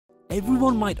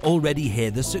Everyone might already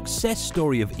hear the success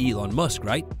story of Elon Musk,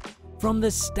 right? From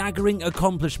the staggering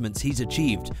accomplishments he's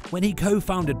achieved when he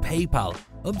co-founded PayPal,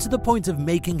 up to the point of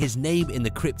making his name in the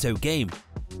crypto game.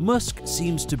 Musk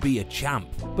seems to be a champ,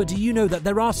 but do you know that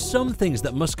there are some things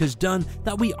that Musk has done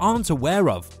that we aren't aware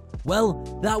of? Well,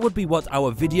 that would be what our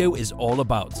video is all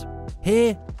about.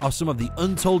 Here are some of the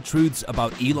untold truths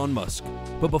about Elon Musk.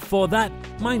 But before that,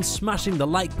 mind smashing the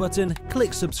like button,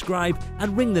 click subscribe,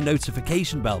 and ring the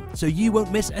notification bell so you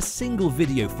won't miss a single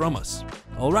video from us.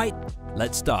 Alright,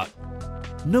 let's start.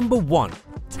 Number 1.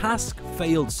 Task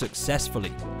failed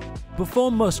successfully.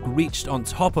 Before Musk reached on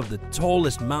top of the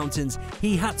tallest mountains,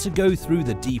 he had to go through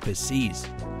the deepest seas.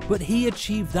 But he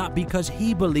achieved that because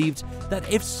he believed that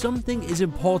if something is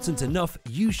important enough,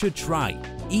 you should try,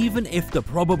 even if the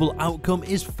probable outcome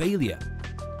is failure.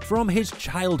 From his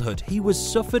childhood, he was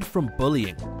suffered from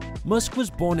bullying. Musk was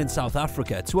born in South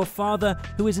Africa to a father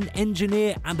who is an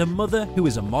engineer and a mother who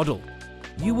is a model.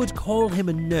 You would call him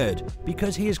a nerd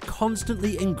because he is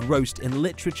constantly engrossed in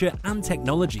literature and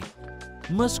technology.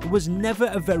 Musk was never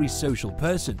a very social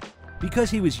person.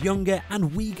 Because he was younger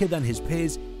and weaker than his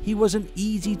peers, he was an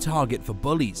easy target for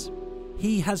bullies.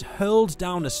 He has hurled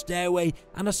down a stairway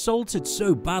and assaulted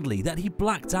so badly that he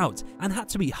blacked out and had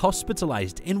to be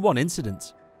hospitalized in one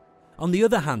incident. On the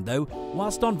other hand though,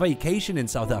 whilst on vacation in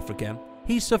South Africa,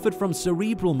 he suffered from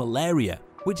cerebral malaria,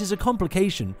 which is a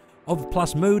complication of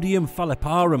Plasmodium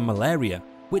falciparum malaria,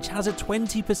 which has a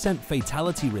 20%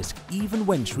 fatality risk even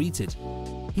when treated.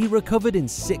 He recovered in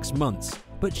 6 months,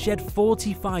 but shed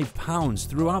 45 pounds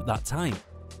throughout that time.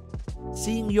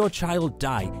 Seeing your child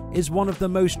die is one of the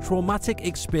most traumatic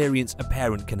experiences a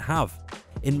parent can have.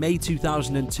 In May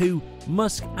 2002,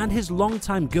 Musk and his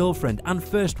longtime girlfriend and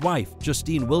first wife,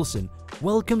 Justine Wilson,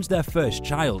 welcomed their first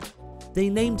child. They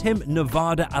named him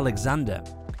Nevada Alexander.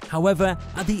 However,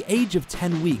 at the age of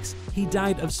 10 weeks, he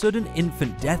died of sudden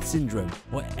infant death syndrome,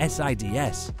 or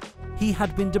SIDS. He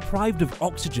had been deprived of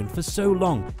oxygen for so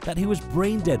long that he was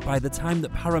brain dead by the time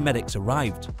that paramedics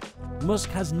arrived.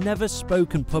 Musk has never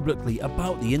spoken publicly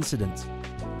about the incident.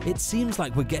 It seems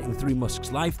like we're getting through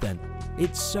Musk's life then.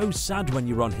 It's so sad when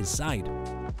you're on his side.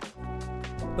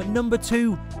 But number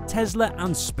 2, Tesla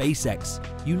and SpaceX,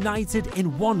 united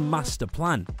in one master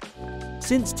plan.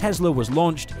 Since Tesla was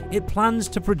launched, it plans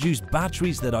to produce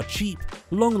batteries that are cheap,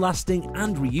 long-lasting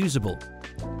and reusable.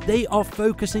 They are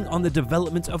focusing on the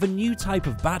development of a new type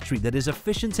of battery that is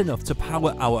efficient enough to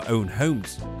power our own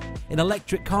homes. In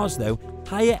electric cars though,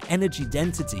 higher energy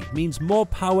density means more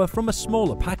power from a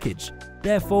smaller package,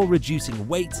 therefore reducing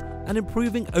weight and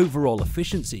improving overall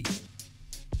efficiency.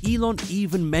 Elon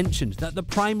even mentioned that the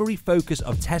primary focus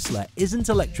of Tesla isn't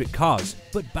electric cars,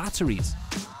 but batteries.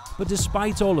 But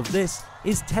despite all of this,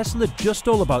 is Tesla just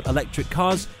all about electric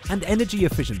cars and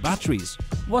energy-efficient batteries?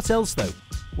 What else though?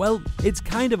 Well, it's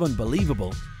kind of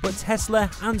unbelievable, but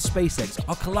Tesla and SpaceX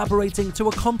are collaborating to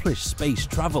accomplish space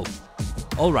travel.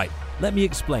 Alright, let me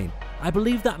explain. I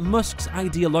believe that Musk's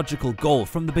ideological goal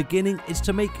from the beginning is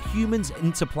to make humans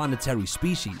interplanetary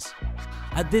species.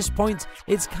 At this point,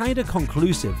 it's kinda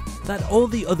conclusive that all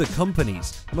the other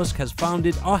companies Musk has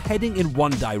founded are heading in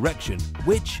one direction,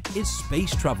 which is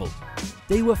space travel.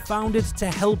 They were founded to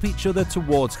help each other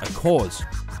towards a cause.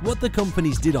 What the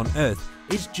companies did on Earth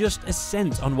is just a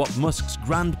scent on what Musk's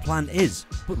grand plan is,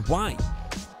 but why?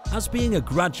 As being a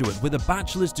graduate with a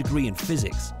bachelor's degree in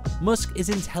physics, Musk is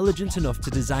intelligent enough to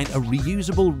design a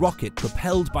reusable rocket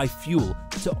propelled by fuel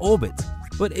to orbit,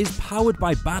 but is powered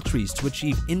by batteries to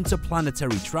achieve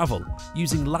interplanetary travel,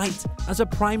 using light as a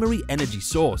primary energy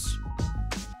source.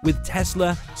 With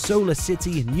Tesla, Solar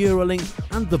City,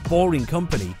 Neuralink, and The Boring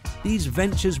Company, these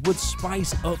ventures would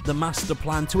spice up the master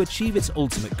plan to achieve its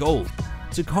ultimate goal: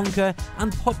 to conquer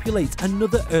and populate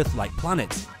another Earth-like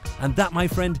planet. And that, my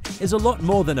friend, is a lot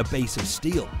more than a base of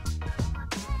steel.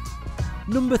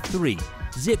 Number 3.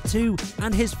 Zip2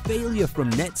 and his failure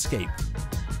from Netscape.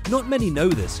 Not many know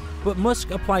this, but Musk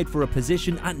applied for a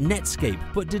position at Netscape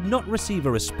but did not receive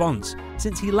a response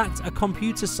since he lacked a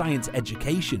computer science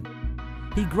education.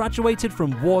 He graduated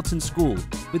from Wharton School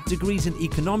with degrees in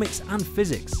economics and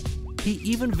physics. He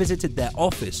even visited their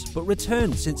office but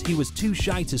returned since he was too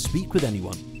shy to speak with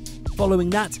anyone. Following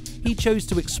that, he chose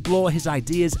to explore his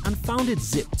ideas and founded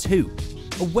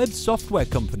Zip2, a web software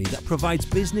company that provides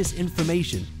business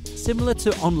information similar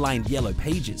to online Yellow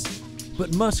Pages.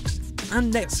 But Musk's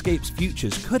and Netscape's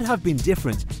futures could have been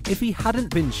different if he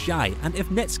hadn't been shy and if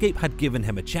Netscape had given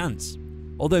him a chance.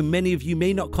 Although many of you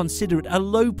may not consider it a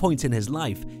low point in his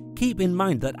life, keep in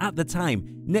mind that at the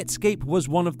time, Netscape was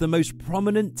one of the most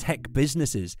prominent tech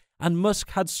businesses, and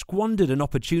Musk had squandered an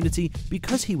opportunity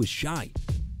because he was shy.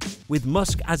 With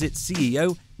Musk as its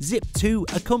CEO,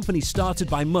 Zip2, a company started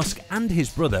by Musk and his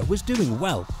brother, was doing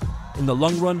well. In the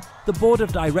long run, the board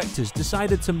of directors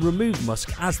decided to remove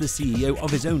Musk as the CEO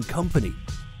of his own company.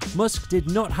 Musk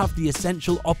did not have the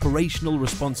essential operational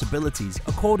responsibilities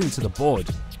according to the board,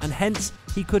 and hence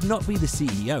he could not be the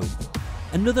CEO.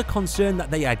 Another concern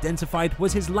that they identified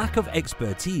was his lack of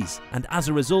expertise, and as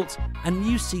a result, a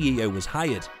new CEO was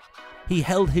hired. He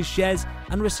held his shares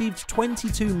and received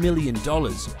 $22 million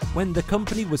when the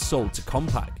company was sold to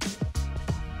Compaq.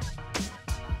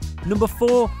 Number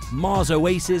 4. Mars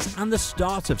Oasis and the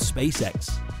start of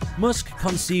SpaceX. Musk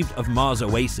conceived of Mars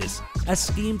Oasis, a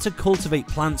scheme to cultivate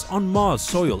plants on Mars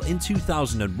soil, in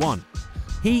 2001.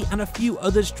 He and a few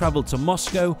others traveled to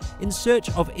Moscow in search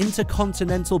of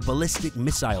intercontinental ballistic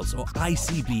missiles, or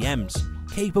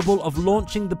ICBMs, capable of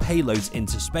launching the payloads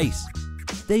into space.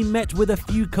 They met with a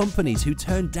few companies who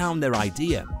turned down their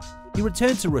idea. He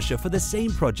returned to Russia for the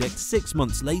same project 6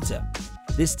 months later.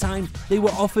 This time, they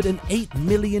were offered an $8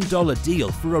 million deal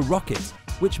for a rocket,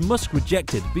 which Musk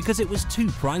rejected because it was too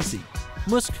pricey.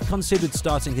 Musk considered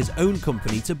starting his own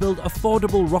company to build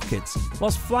affordable rockets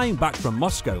whilst flying back from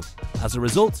Moscow. As a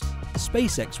result,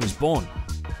 SpaceX was born.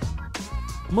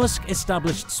 Musk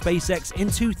established SpaceX in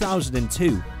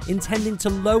 2002, intending to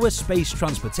lower space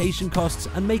transportation costs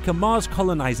and make a Mars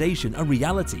colonization a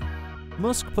reality.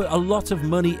 Musk put a lot of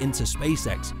money into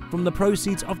SpaceX from the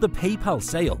proceeds of the PayPal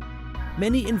sale.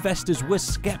 Many investors were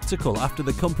skeptical after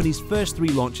the company's first 3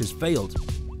 launches failed.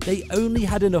 They only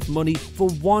had enough money for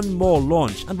one more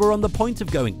launch and were on the point of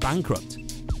going bankrupt.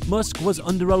 Musk was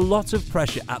under a lot of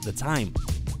pressure at the time.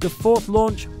 The 4th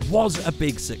launch was a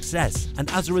big success,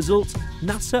 and as a result,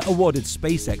 NASA awarded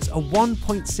SpaceX a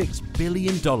 $1.6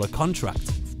 billion contract.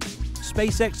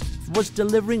 SpaceX was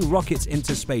delivering rockets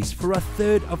into space for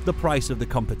 1/3 of the price of the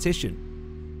competition.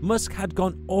 Musk had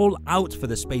gone all out for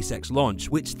the SpaceX launch,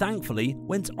 which thankfully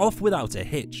went off without a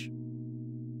hitch.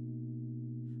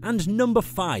 And number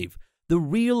 5, the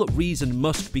real reason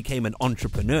Musk became an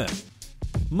entrepreneur.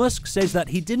 Musk says that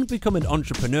he didn't become an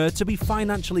entrepreneur to be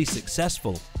financially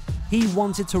successful. He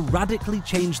wanted to radically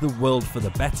change the world for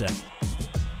the better.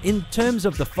 In terms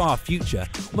of the far future,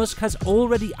 Musk has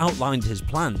already outlined his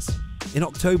plans. In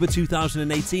October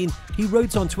 2018, he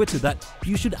wrote on Twitter that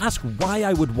you should ask why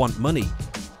I would want money.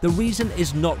 The reason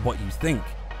is not what you think.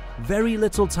 Very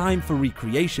little time for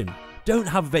recreation. Don't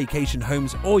have vacation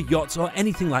homes or yachts or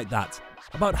anything like that.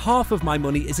 About half of my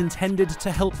money is intended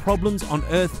to help problems on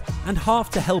Earth and half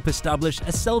to help establish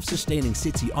a self-sustaining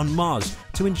city on Mars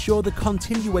to ensure the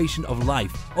continuation of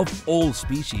life of all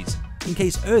species, in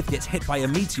case Earth gets hit by a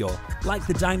meteor, like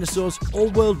the dinosaurs, or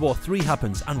World War III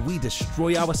happens and we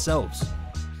destroy ourselves.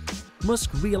 Musk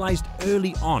realized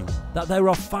early on that there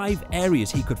are 5 areas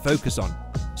he could focus on: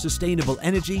 sustainable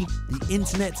energy, the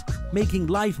internet, making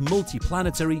life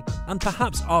multiplanetary, and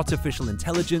perhaps artificial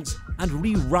intelligence and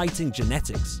rewriting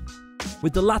genetics.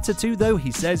 With the latter 2 though,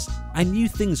 he says, I knew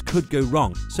things could go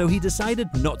wrong, so he decided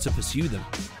not to pursue them.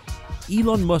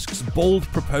 Elon Musk's bold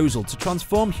proposal to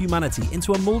transform humanity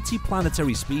into a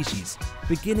multiplanetary species,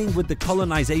 beginning with the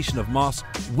colonization of Mars,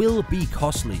 will be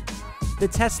costly. The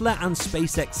Tesla and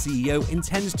SpaceX CEO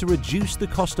intends to reduce the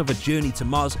cost of a journey to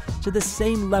Mars to the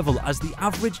same level as the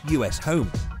average US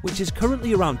home, which is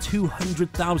currently around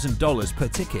 $200,000 per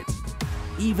ticket.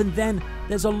 Even then,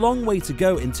 there's a long way to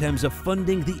go in terms of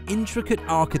funding the intricate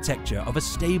architecture of a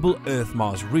stable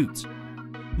Earth-Mars route.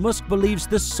 Musk believes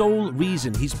the sole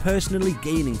reason he's personally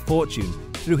gaining fortune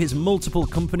through his multiple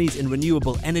companies in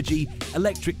renewable energy,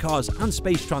 electric cars, and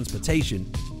space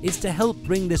transportation is to help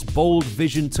bring this bold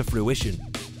vision to fruition.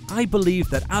 I believe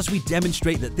that as we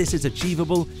demonstrate that this is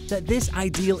achievable, that this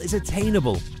ideal is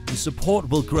attainable, and support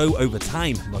will grow over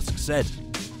time, Musk said.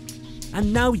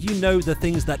 And now you know the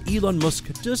things that Elon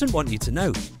Musk doesn't want you to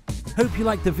know. Hope you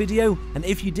liked the video, and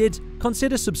if you did,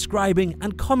 consider subscribing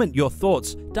and comment your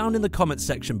thoughts down in the comments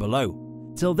section below.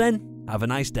 Till then, have a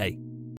nice day.